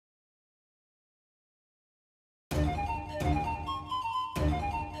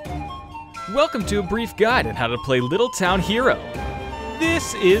Welcome to a brief guide on how to play Little Town Hero.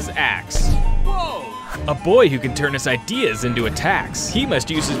 This is Axe. Whoa! A boy who can turn his ideas into attacks. He must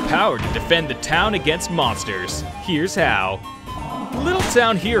use his power to defend the town against monsters. Here's how. Little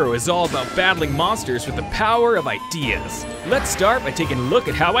Town Hero is all about battling monsters with the power of ideas. Let's start by taking a look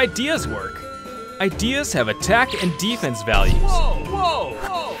at how ideas work. Ideas have attack and defense values. Whoa, whoa,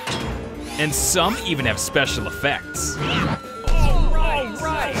 whoa. And some even have special effects. All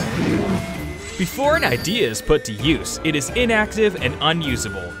right. Before an idea is put to use, it is inactive and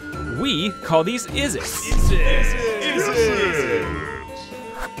unusable. We call these is-its.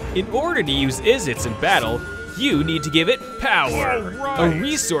 In order to use is-its in battle, you need to give it power, a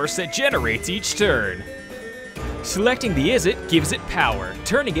resource that generates each turn. Selecting the is-it gives it power,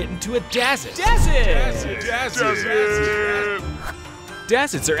 turning it into a dazit.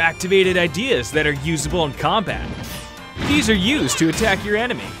 Dazits are activated ideas that are usable in combat. These are used to attack your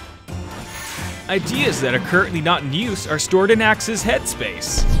enemy. Ideas that are currently not in use are stored in Axe's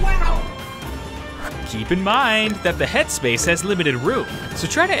headspace. Wow! Keep in mind that the headspace has limited room, so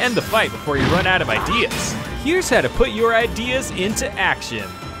try to end the fight before you run out of ideas. Here's how to put your ideas into action.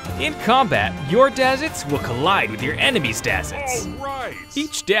 In combat, your dazits will collide with your enemy's dazits. Right.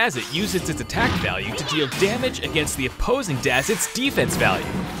 Each dazit uses its attack value to deal damage against the opposing dazit's defense value.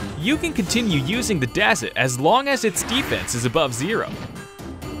 You can continue using the dazit as long as its defense is above 0.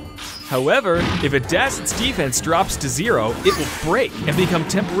 However, if a dazit's defense drops to 0, it will break and become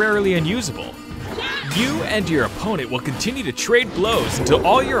temporarily unusable. You and your opponent will continue to trade blows until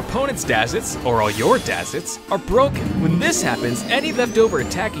all your opponent's dazits, or all your dazits, are broken. When this happens, any leftover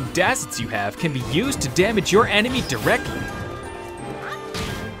attacking dazits you have can be used to damage your enemy directly.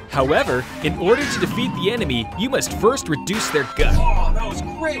 However, in order to defeat the enemy, you must first reduce their gut. Oh, that was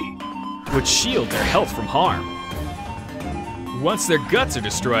great! Which shield their health from harm. Once their guts are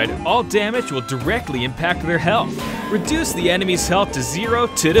destroyed, all damage will directly impact their health. Reduce the enemy's health to 0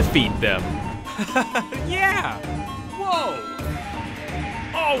 to defeat them. Yeah! Whoa!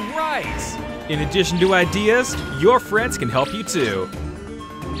 All right! In addition to ideas, your friends can help you too.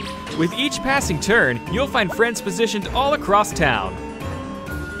 With each passing turn, you'll find friends positioned all across town.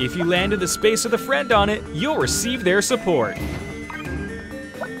 If you land in the space with a friend on it, you'll receive their support.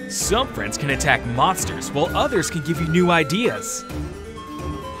 Some friends can attack monsters, while others can give you new ideas.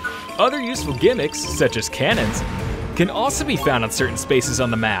 Other useful gimmicks, such as cannons, can also be found on certain spaces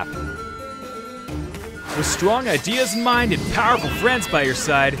on the map. With strong ideas in mind and powerful friends by your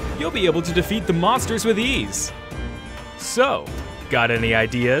side, you'll be able to defeat the monsters with ease. So, got any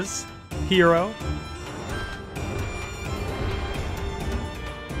ideas, hero?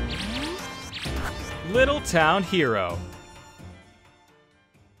 Little Town Hero.